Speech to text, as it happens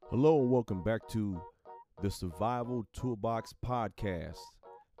Hello and welcome back to the Survival Toolbox Podcast.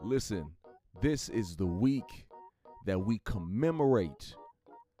 Listen, this is the week that we commemorate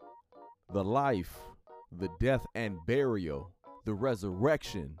the life, the death and burial, the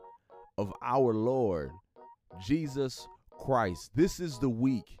resurrection of our Lord Jesus Christ. This is the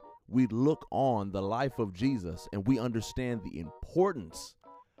week we look on the life of Jesus and we understand the importance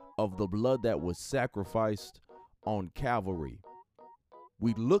of the blood that was sacrificed on Calvary.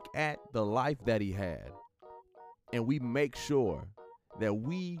 We look at the life that he had and we make sure that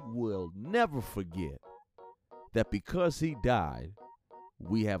we will never forget that because he died,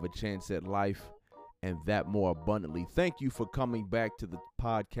 we have a chance at life and that more abundantly. Thank you for coming back to the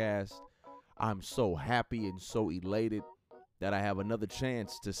podcast. I'm so happy and so elated that I have another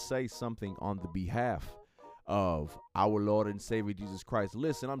chance to say something on the behalf of our Lord and Savior Jesus Christ.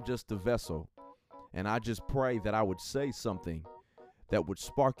 Listen, I'm just a vessel, and I just pray that I would say something that would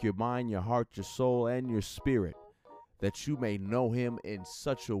spark your mind, your heart, your soul, and your spirit, that you may know him in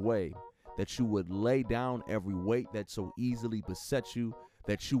such a way that you would lay down every weight that so easily besets you,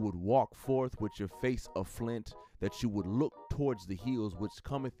 that you would walk forth with your face of flint, that you would look towards the hills which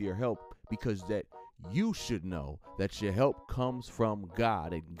cometh your help, because that you should know that your help comes from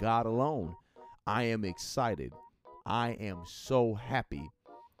God and God alone. I am excited. I am so happy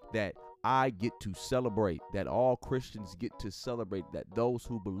that I get to celebrate, that all Christians get to celebrate, that those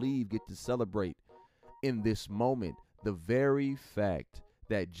who believe get to celebrate in this moment the very fact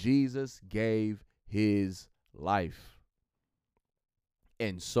that Jesus gave his life.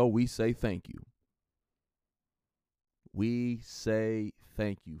 And so we say thank you. We say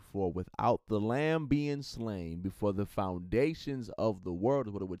thank you, for without the Lamb being slain before the foundations of the world,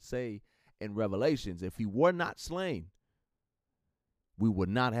 is what it would say in Revelations. If he were not slain, we would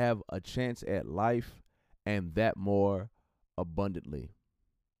not have a chance at life, and that more abundantly.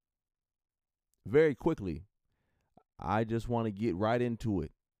 Very quickly, I just want to get right into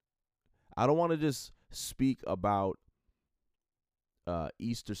it. I don't want to just speak about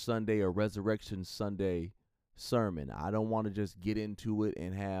Easter Sunday or Resurrection Sunday sermon. I don't want to just get into it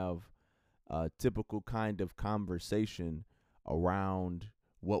and have a typical kind of conversation around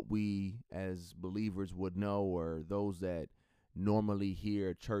what we as believers would know, or those that normally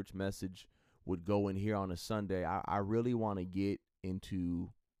hear a church message would go in here on a Sunday. I really want to get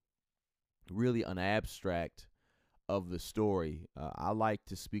into really an abstract of the story. I like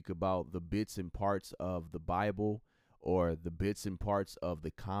to speak about the bits and parts of the Bible, or the bits and parts of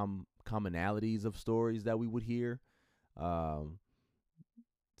the commonalities of stories that we would hear,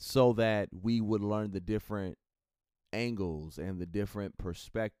 so that we would learn the different angles and the different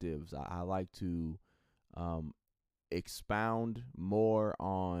perspectives. I like to expound more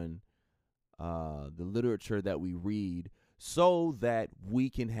on the literature that we read, so that we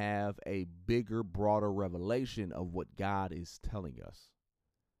can have a bigger, broader revelation of what God is telling us.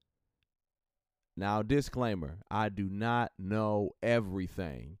 Now, disclaimer, I do not know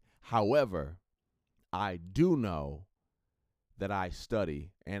everything. However, I do know that I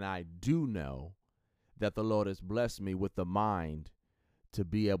study, and I do know that the Lord has blessed me with the mind to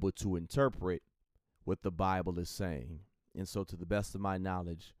be able to interpret what the Bible is saying. And so, to the best of my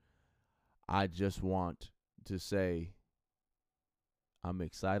knowledge, I just want to say I'm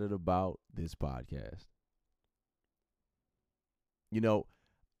excited about this podcast. You know,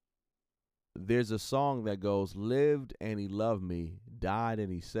 there's a song that goes, lived and he loved me, died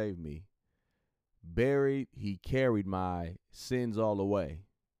and he saved me, buried, he carried my sins all away,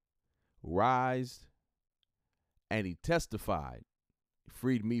 rised, and he testified,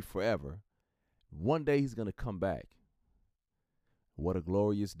 freed me forever. One day he's going to come back. What a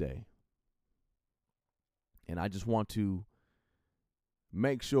glorious day. And I just want to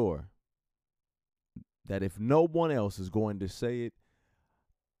make sure that if no one else is going to say it,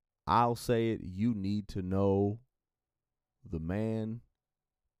 I'll say it. You need to know the man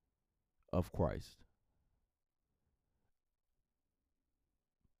of Christ.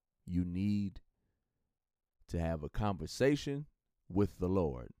 You need to have a conversation with the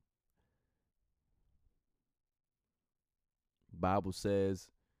Lord. The Bible says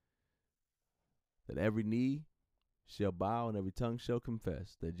that every knee shall bow and every tongue shall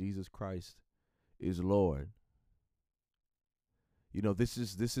confess that Jesus Christ is Lord. You know, this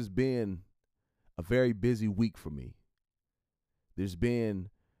has been a very busy week for me. There's been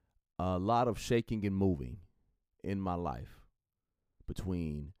a lot of shaking and moving in my life,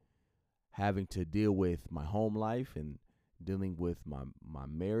 between having to deal with my home life and dealing with my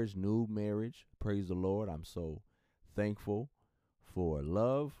marriage, new marriage. Praise the Lord. I'm so thankful for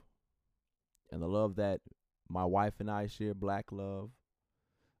love, and the love that my wife and I share, black love.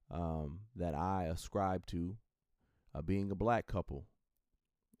 that I ascribe to, being a black couple,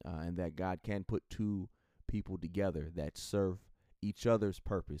 and that God can put two people together that serve each other's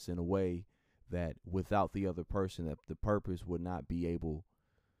purpose in a way that without the other person, that the purpose would not be able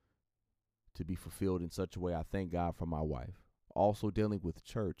to be fulfilled in such a way. I thank God for my wife. Also dealing with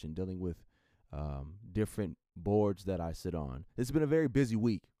church and dealing with different boards that I sit on. It's been a very busy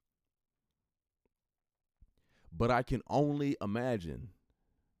week. But I can only imagine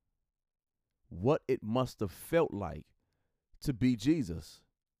what it must have felt like to be Jesus.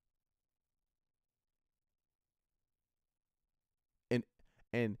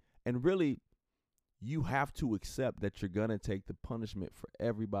 And really, you have to accept that you're going to take the punishment for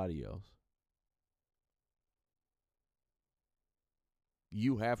everybody else.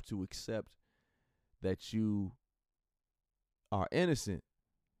 You have to accept that you are innocent.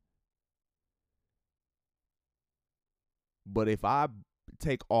 But if I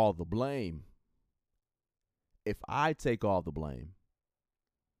take all the blame,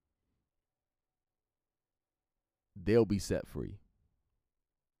 they'll be set free.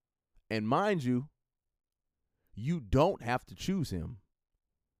 And mind you, you don't have to choose him.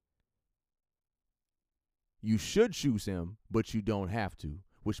 You should choose him, but you don't have to,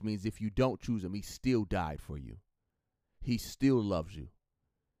 which means if you don't choose him, he still died for you. He still loves you.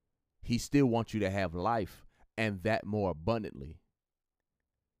 He still wants you to have life, and that more abundantly.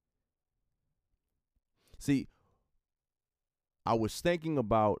 See, I was thinking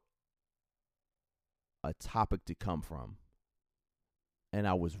about a topic to come from, and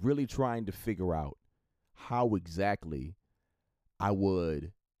I was really trying to figure out how exactly I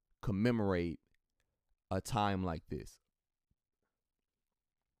would commemorate a time like this.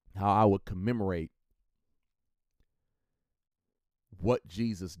 How I would commemorate what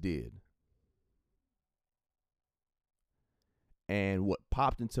Jesus did. And what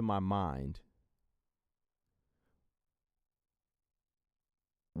popped into my mind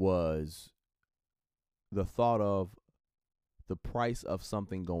was the thought of the price of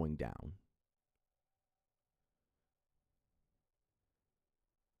something going down.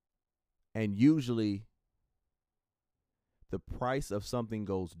 And usually, the price of something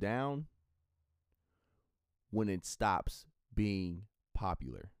goes down when it stops being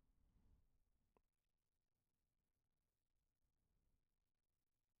popular.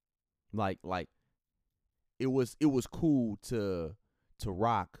 Like it was cool to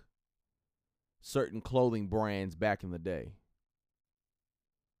rock certain clothing brands back in the day.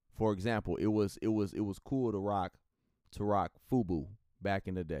 For example, it was cool to rock FUBU back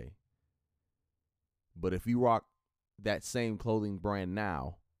in the day. But if you rock that same clothing brand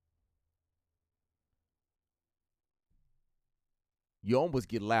now, you almost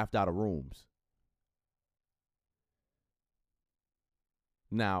get laughed out of rooms.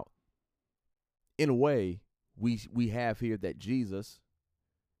 Now, in a way, we have here that Jesus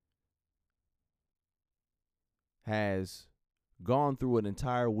has gone through an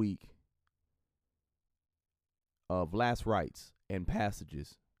entire week of last rites and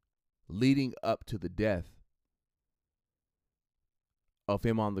passages leading up to the death of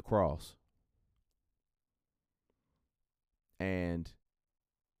him on the cross. And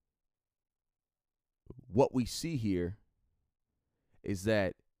what we see here is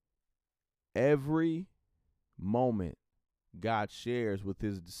that every moment God shares with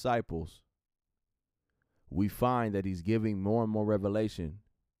his disciples, we find that he's giving more and more revelation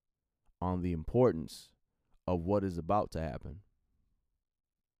on the importance of what is about to happen.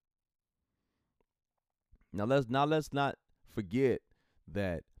 Now let's not forget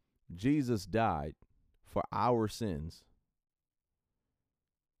that Jesus died for our sins.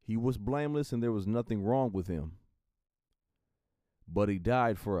 He was blameless and there was nothing wrong with him. But he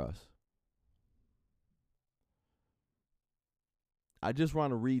died for us. I just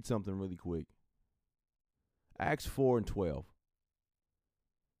want to read something really quick. Acts 4:12.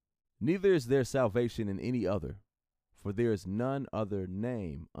 Neither is there salvation in any other, for there is none other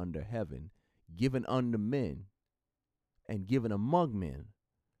name under heaven given unto men and given among men,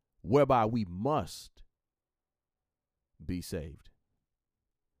 whereby we must be saved.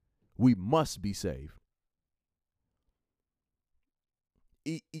 We must be saved.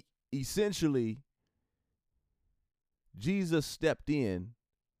 Essentially, Jesus stepped in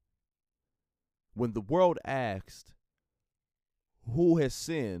when the world asked who has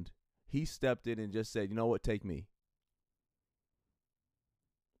sinned. He stepped in and just said, you know what, take me.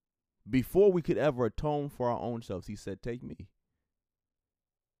 Before we could ever atone for our own selves, he said, take me.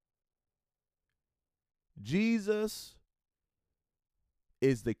 Jesus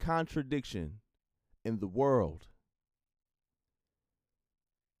is the contradiction in the world.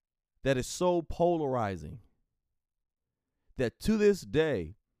 that is so polarizing that to this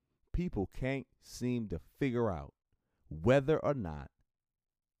day, people can't seem to figure out whether or not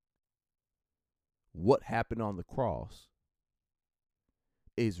what happened on the cross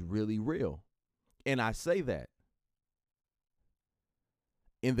is really real. And I say that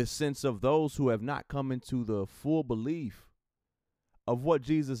in the sense of those who have not come into the full belief of what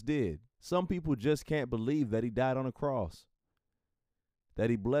Jesus did. Some people just can't believe that he died on a cross, that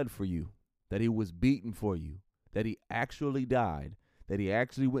he bled for you, that he was beaten for you, that he actually died, that he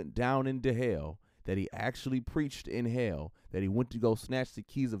actually went down into hell, that he actually preached in hell, that he went to go snatch the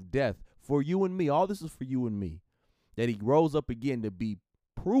keys of death for you and me. All this is for you and me. That he rose up again to be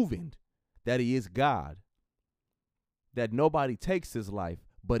proven that he is God, that nobody takes his life,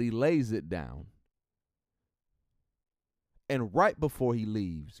 but he lays it down. And right before he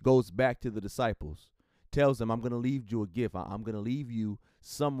leaves, goes back to the disciples, tells them, I'm going to leave you a gift. I'm going to leave you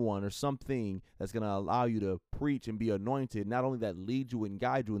someone or something that's going to allow you to preach and be anointed. Not only that, lead you and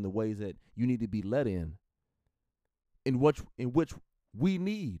guide you in the ways that you need to be led in which we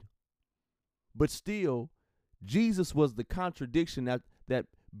need. But still, Jesus was the contradiction that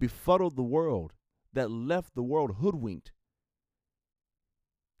befuddled the world, that left the world hoodwinked,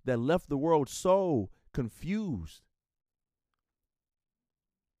 that left the world so confused.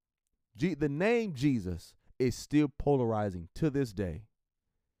 The name Jesus is still polarizing to this day.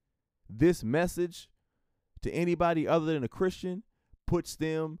 This message to anybody other than a Christian puts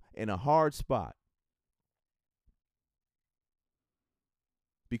them in a hard spot.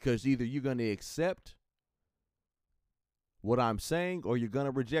 Because either you're going to accept what I'm saying or you're going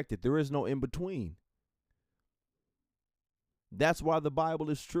to reject it. There is no in between. That's why the Bible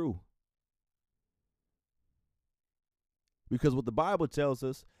is true. Because what the Bible tells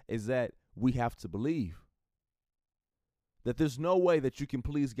us is that we have to believe. That there's no way that you can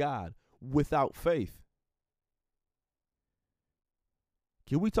please God without faith.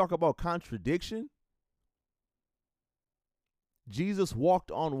 Can we talk about contradiction? Jesus walked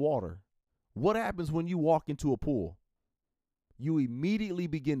on water. What happens when you walk into a pool? You immediately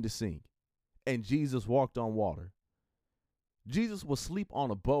begin to sink. And Jesus walked on water. Jesus was asleep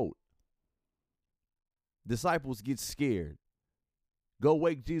on a boat. Disciples get scared. Go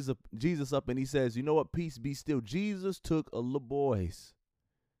wake Jesus up, and he says, you know what? Peace be still. Jesus took a little boys,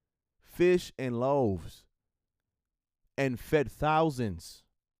 fish and loaves, and fed thousands.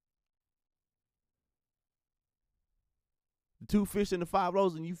 The 2 fish and the 5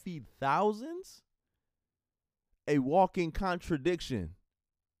 loaves, and you feed thousands? A walking contradiction.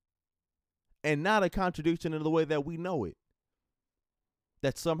 And not a contradiction in the way that we know it.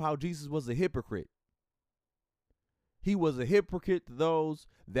 That somehow Jesus was a hypocrite. He was a hypocrite to those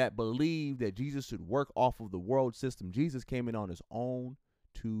that believed that Jesus should work off of the world system. Jesus came in on his own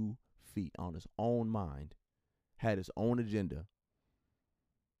 2 feet, on his own mind, had his own agenda.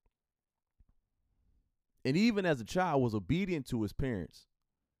 And even as a child was obedient to his parents.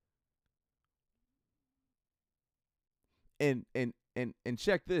 And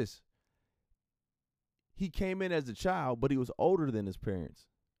check this. He came in as a child, but he was older than his parents.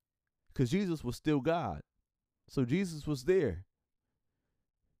 Because Jesus was still God. So Jesus was there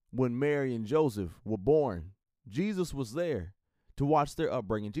when Mary and Joseph were born. Jesus was there to watch their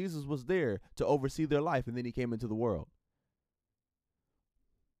upbringing. Jesus was there to oversee their life, and then he came into the world.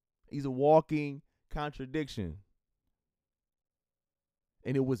 He's a walking contradiction.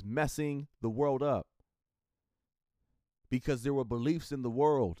 And it was messing the world up because there were beliefs in the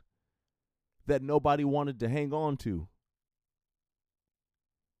world that nobody wanted to hang on to.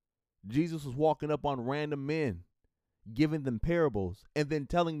 Jesus was walking up on random men, giving them parables, and then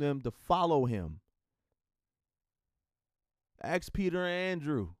telling them to follow him. Ask Peter and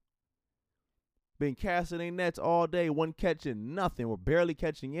Andrew. Been casting their nets all day, wasn't catching nothing, were barely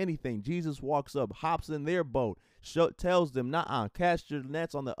catching anything. Jesus walks up, hops in their boat, tells them, nuh-uh, cast your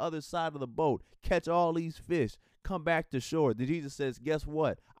nets on the other side of the boat, catch all these fish, come back to shore. Then Jesus says, guess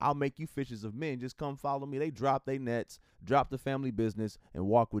what? I'll make you fishers of men. Just come follow me. They drop their nets, drop the family business, and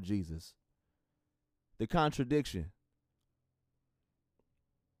walk with Jesus. The contradiction.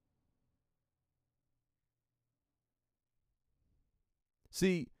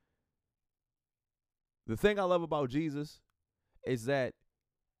 See, the thing I love about Jesus is that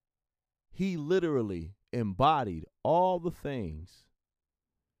he literally embodied all the things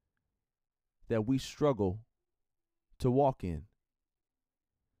that we struggle to walk in.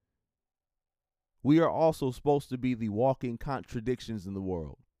 We are also supposed to be the walking contradictions in the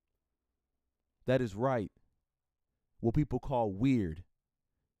world. That is right. What people call weird.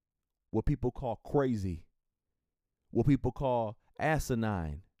 What people call crazy. What people call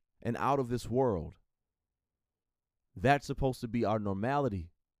asinine. and out of this world. That's supposed to be our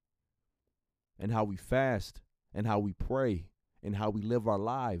normality, and how we fast, and how we pray, and how we live our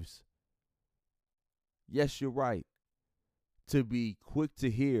lives. Yes, you're right. To be quick to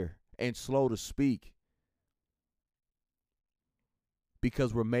hear and slow to speak,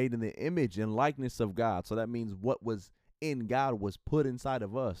 because we're made in the image and likeness of God. So that means what was in God was put inside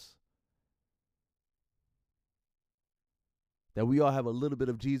of us. That we all have a little bit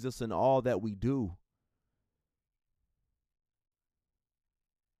of Jesus in all that we do.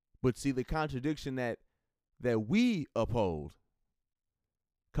 But see, the contradiction that we uphold,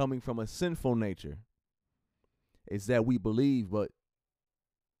 coming from a sinful nature, is that we believe, but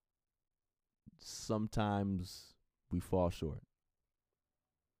sometimes we fall short.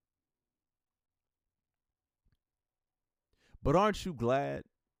 But aren't you glad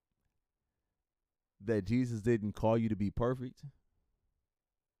that Jesus didn't call you to be perfect?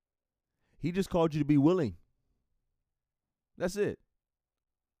 He just called you to be willing. That's it.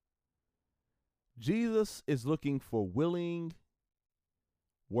 Jesus is looking for willing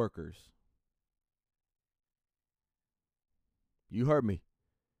workers. You heard me.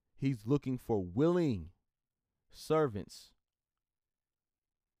 He's looking for willing servants.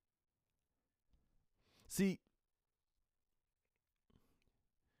 See,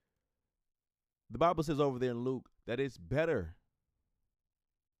 the Bible says over there in Luke that it's better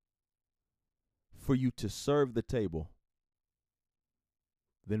for you to serve the table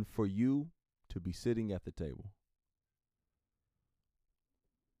than for you to be sitting at the table.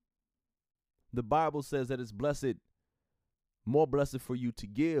 The Bible says that it's more blessed for you to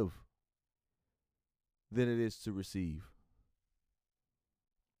give than it is to receive.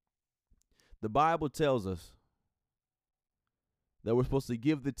 The Bible tells us that we're supposed to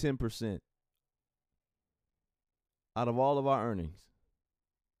give the 10% out of all of our earnings.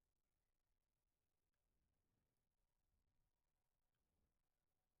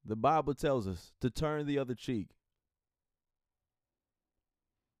 The Bible tells us to turn the other cheek.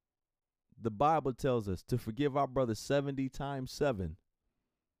 The Bible tells us to forgive our brother 70 times 7.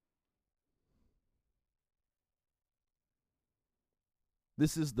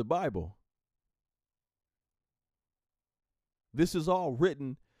 This is the Bible. This is all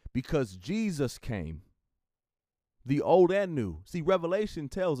written because Jesus came, the old and new. See, Revelation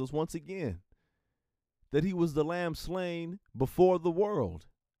tells us once again that he was the lamb slain before the world.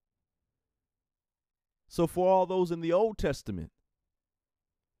 So for all those in the Old Testament,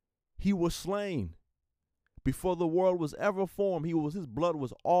 he was slain before the world was ever formed. His blood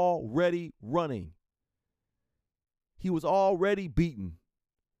was already running. He was already beaten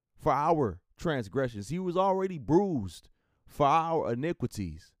for our transgressions. He was already bruised for our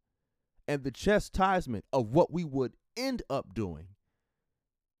iniquities. And the chastisement of what we would end up doing,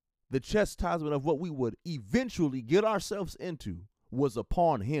 the chastisement of what we would eventually get ourselves into, was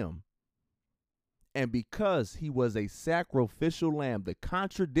upon him. And because he was a sacrificial lamb, the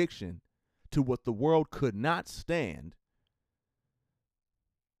contradiction to what the world could not stand,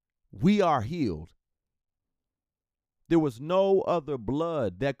 we are healed. There was no other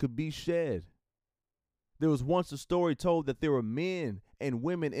blood that could be shed. There was once a story told that there were men and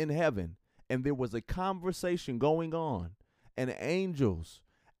women in heaven, and there was a conversation going on, and angels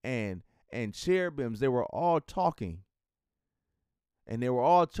and cherubims, they were all talking. And they were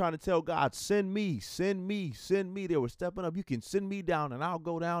all trying to tell God, send me, send me, send me. They were stepping up. You can send me down, and I'll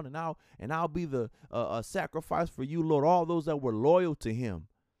go down, and I'll be the sacrifice for you, Lord. All those that were loyal to him.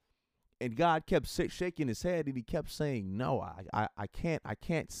 And God kept shaking his head, and he kept saying, no, I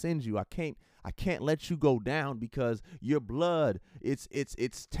can't send you. I can't let you go down because your blood,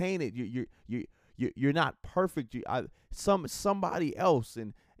 it's tainted. You're not perfect. Somebody else.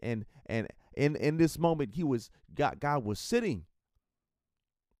 And in this moment, God was sitting.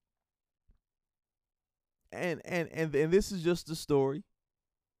 And this is just the story.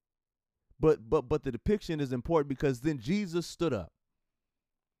 But the depiction is important because then Jesus stood up.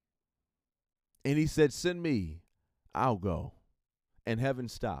 And he said, send me, I'll go. And heaven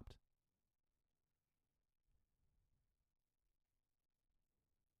stopped.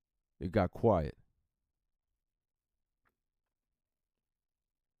 It got quiet.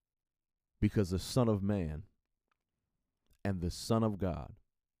 Because the Son of Man and the Son of God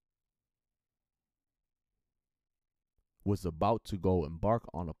was about to go embark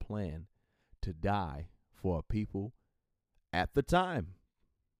on a plan to die for a people at the time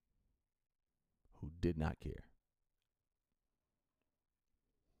who did not care.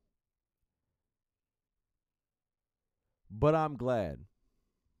 But I'm glad.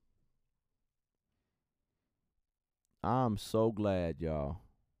 I'm so glad, y'all,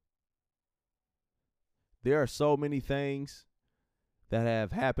 There are so many things that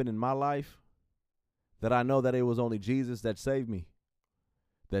have happened in my life that I know that it was only Jesus that saved me,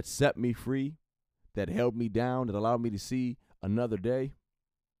 that set me free, that held me down, that allowed me to see another day.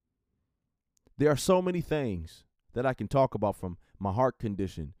 There are so many things that I can talk about, from my heart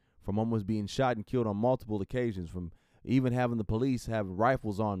condition, from almost being shot and killed on multiple occasions, from even having the police have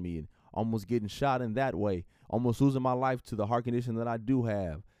rifles on me and almost getting shot in that way, almost losing my life to the heart condition that I do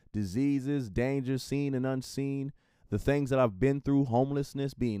have, diseases, dangers, seen and unseen, the things that I've been through,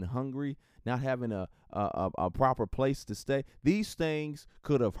 homelessness, being hungry, not having a proper place to stay. These things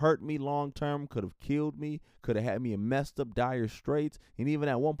could have hurt me long term, could have killed me, could have had me in messed up, dire straits. And even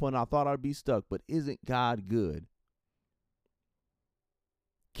at one point I thought I'd be stuck. But isn't God good?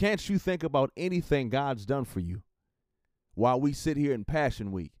 Can't you think about anything God's done for you while we sit here in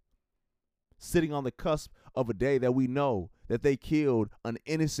Passion Week, sitting on the cusp of a day that we know that they killed an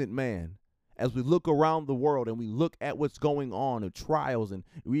innocent man? As we look around the world and we look at what's going on, the trials, and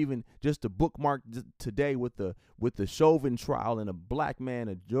we even just a bookmark today with the Chauvin trial and a black man,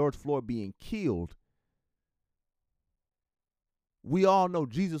 a George Floyd, being killed. We all know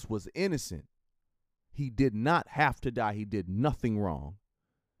Jesus was innocent. He did not have to die. He did nothing wrong.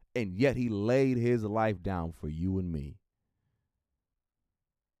 And yet he laid his life down for you and me.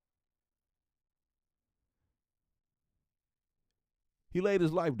 He laid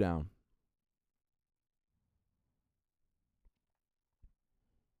his life down.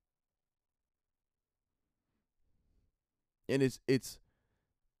 And it's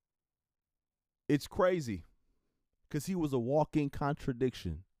crazy because he was a walking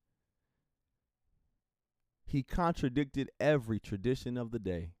contradiction. He contradicted every tradition of the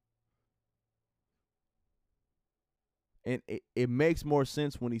day. And it makes more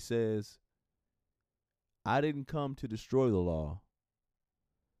sense when he says, I didn't come to destroy the law,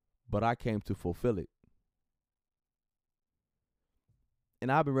 but I came to fulfill it.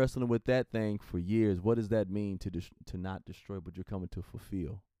 And I've been wrestling with that thing for years. What does that mean to not destroy, but you're coming to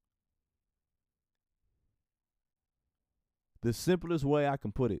fulfill? The simplest way I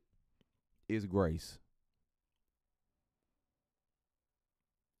can put it is grace.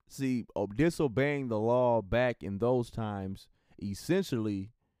 See, disobeying the law back in those times essentially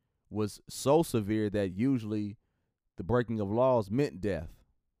was so severe that usually the breaking of laws meant death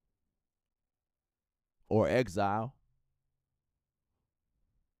or exile.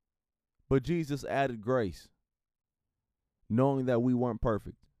 But Jesus added grace, knowing that we weren't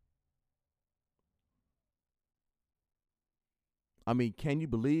perfect. I mean, can you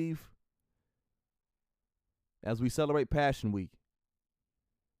believe, as we celebrate Passion Week,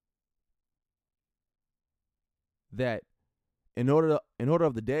 that in order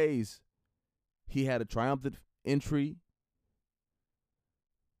of the days, he had a triumphant entry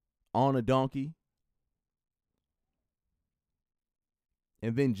on a donkey,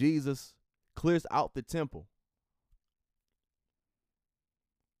 and then Jesus clears out the temple.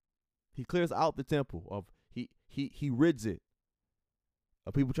 He clears out the temple of he rids it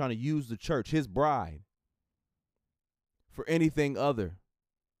of people trying to use the church, his bride, for anything other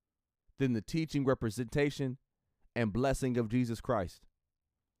than the teaching, representation, and blessing of Jesus Christ.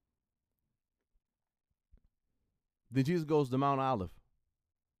 Then Jesus goes to Mount Olive,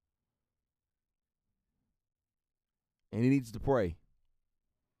 and he needs to pray.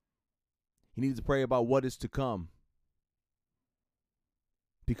 He needs to pray about what is to come,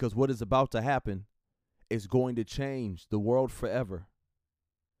 because what is about to happen is going to change the world forever.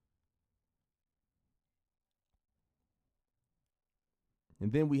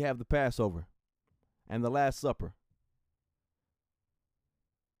 And then we have the Passover and the Last Supper.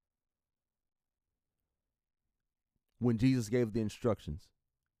 When Jesus gave the instructions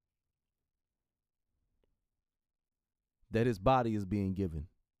that his body is being given,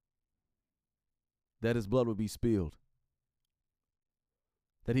 that his blood would be spilled,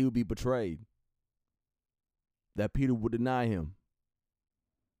 that he would be betrayed, that Peter would deny him,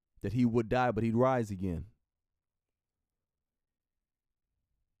 that he would die, but he'd rise again.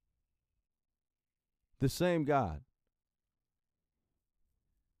 The same God.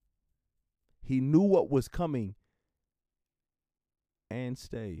 He knew what was coming and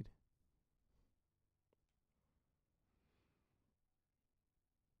stayed.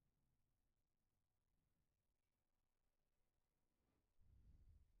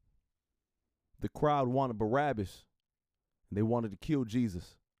 The crowd wanted Barabbas. They wanted to kill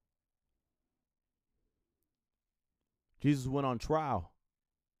Jesus. Jesus went on trial.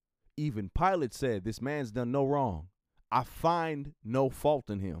 Even Pilate said, this man's done no wrong. I find no fault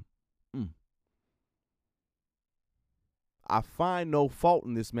in him. I find no fault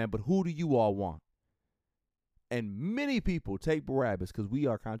in this man, but who do you all want? And many people take Barabbas because we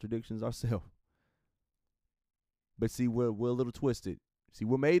are contradictions ourselves. But see, we're a little twisted. See,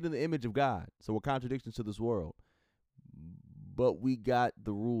 we're made in the image of God, so we're contradictions to this world. But we got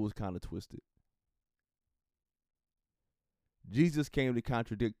the rules kind of twisted. Jesus came to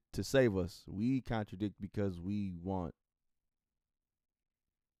contradict to save us. We contradict because we want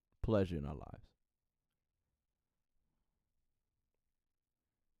pleasure in our lives.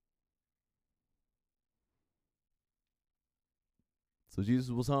 So Jesus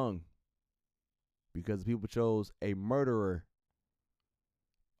was hung because people chose a murderer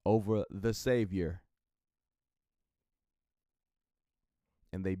over the Savior.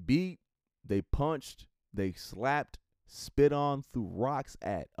 And they beat, they punched, they slapped, spit on, threw rocks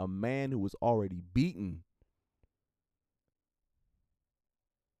at a man who was already beaten.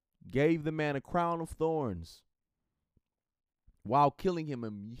 Gave the man a crown of thorns. While killing him,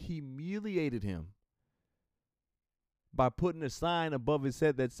 and humiliated him by putting a sign above his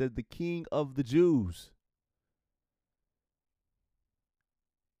head that said, "The King of the Jews."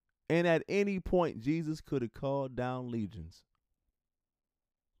 And at any point, Jesus could have called down legions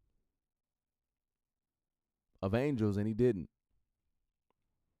of angels, and he didn't.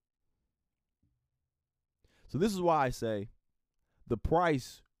 So this is why I say the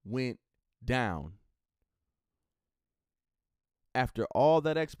price went down. After all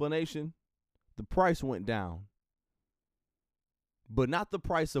that explanation, the price went down. But not the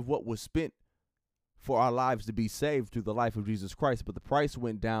price of what was spent for our lives to be saved through the life of Jesus Christ, but the price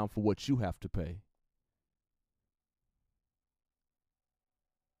went down for what you have to pay.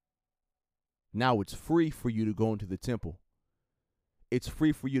 Now it's free for you to go into the temple. It's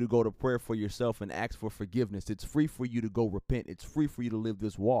free for you to go to prayer for yourself and ask for forgiveness. It's free for you to go repent. It's free for you to live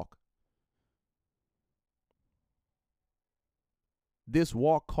this walk. This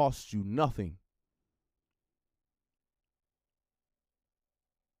walk costs you nothing.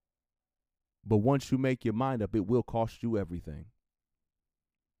 But once you make your mind up, it will cost you everything.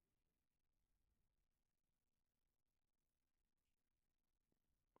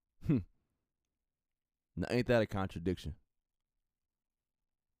 Now, ain't that a contradiction?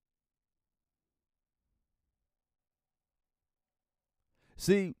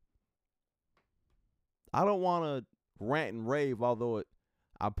 See, I don't want to rant and rave, although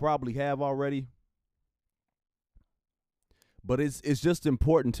I probably have already. But it's just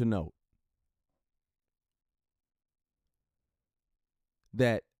important to note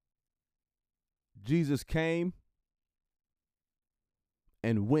that Jesus came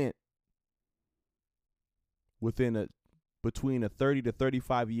and went within between a 30 to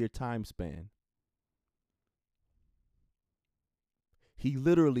 35 year time span. He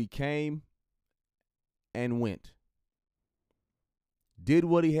literally came and went, did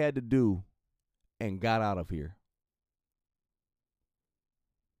what he had to do, and got out of here.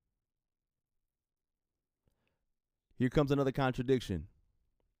 Here comes another contradiction.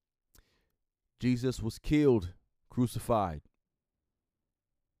 Jesus was killed, crucified,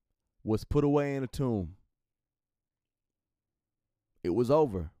 was put away in a tomb. It was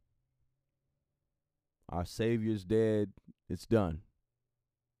over. Our Savior's dead. It's done.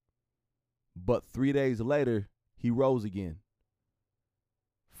 But 3 days later, he rose again.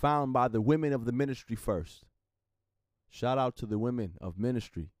 Found by the women of the ministry first. Shout out to the women of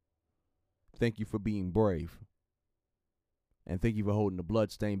ministry. Thank you for being brave. And thank you for holding the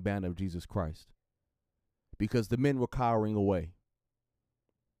bloodstained banner of Jesus Christ. Because the men were cowering away.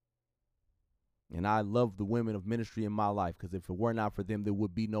 And I love the women of ministry in my life, because if it were not for them, there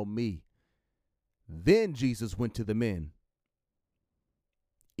would be no me. Then Jesus went to the men.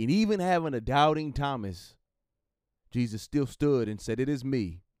 And even having a doubting Thomas, Jesus still stood and said, "It is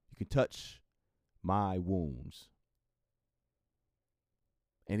me. You can touch my wounds."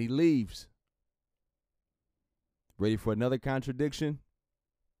 And he leaves. Ready for another contradiction?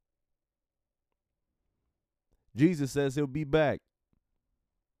 Jesus says he'll be back.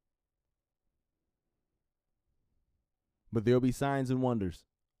 But there'll be signs and wonders.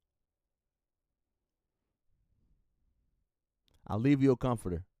 I'll leave you a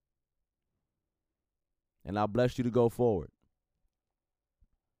comforter. And I'll bless you to go forward.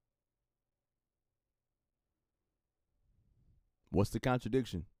 What's the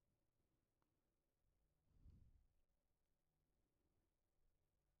contradiction?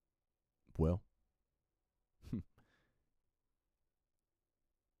 Well,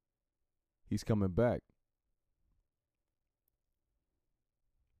 he's coming back.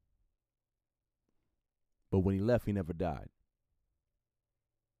 But when he left, he never died.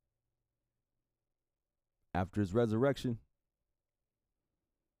 After his resurrection,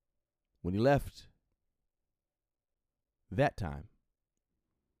 when he left, that time.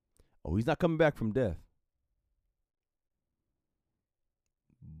 Oh, he's not coming back from death,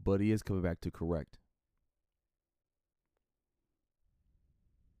 but he is coming back to correct.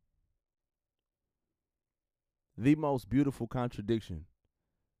 The most beautiful contradiction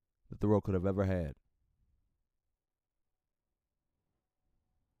that the world could have ever had.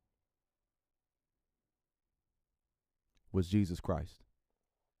 Was Jesus Christ.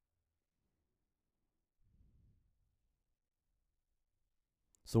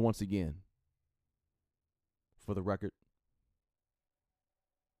 So once again, for the record,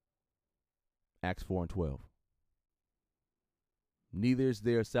 Acts 4 and 12. Neither is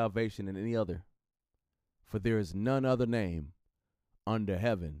there salvation in any other, for there is none other name under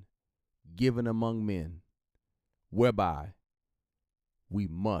heaven given among men whereby we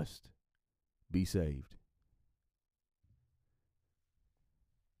must be saved.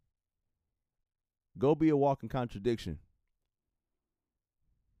 Go be a walking contradiction.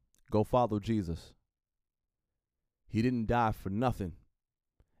 Go follow Jesus. He didn't die for nothing,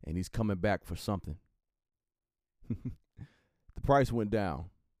 and he's coming back for something. The price went down.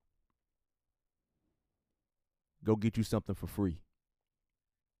 Go get you something for free.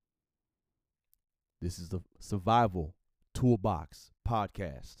 This is the Survival Toolbox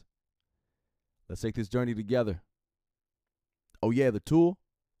Podcast. Let's take this journey together. Oh, yeah, the tool?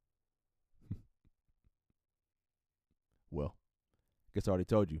 Well, guess I already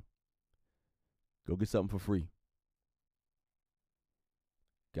told you. Go get something for free.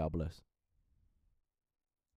 God bless.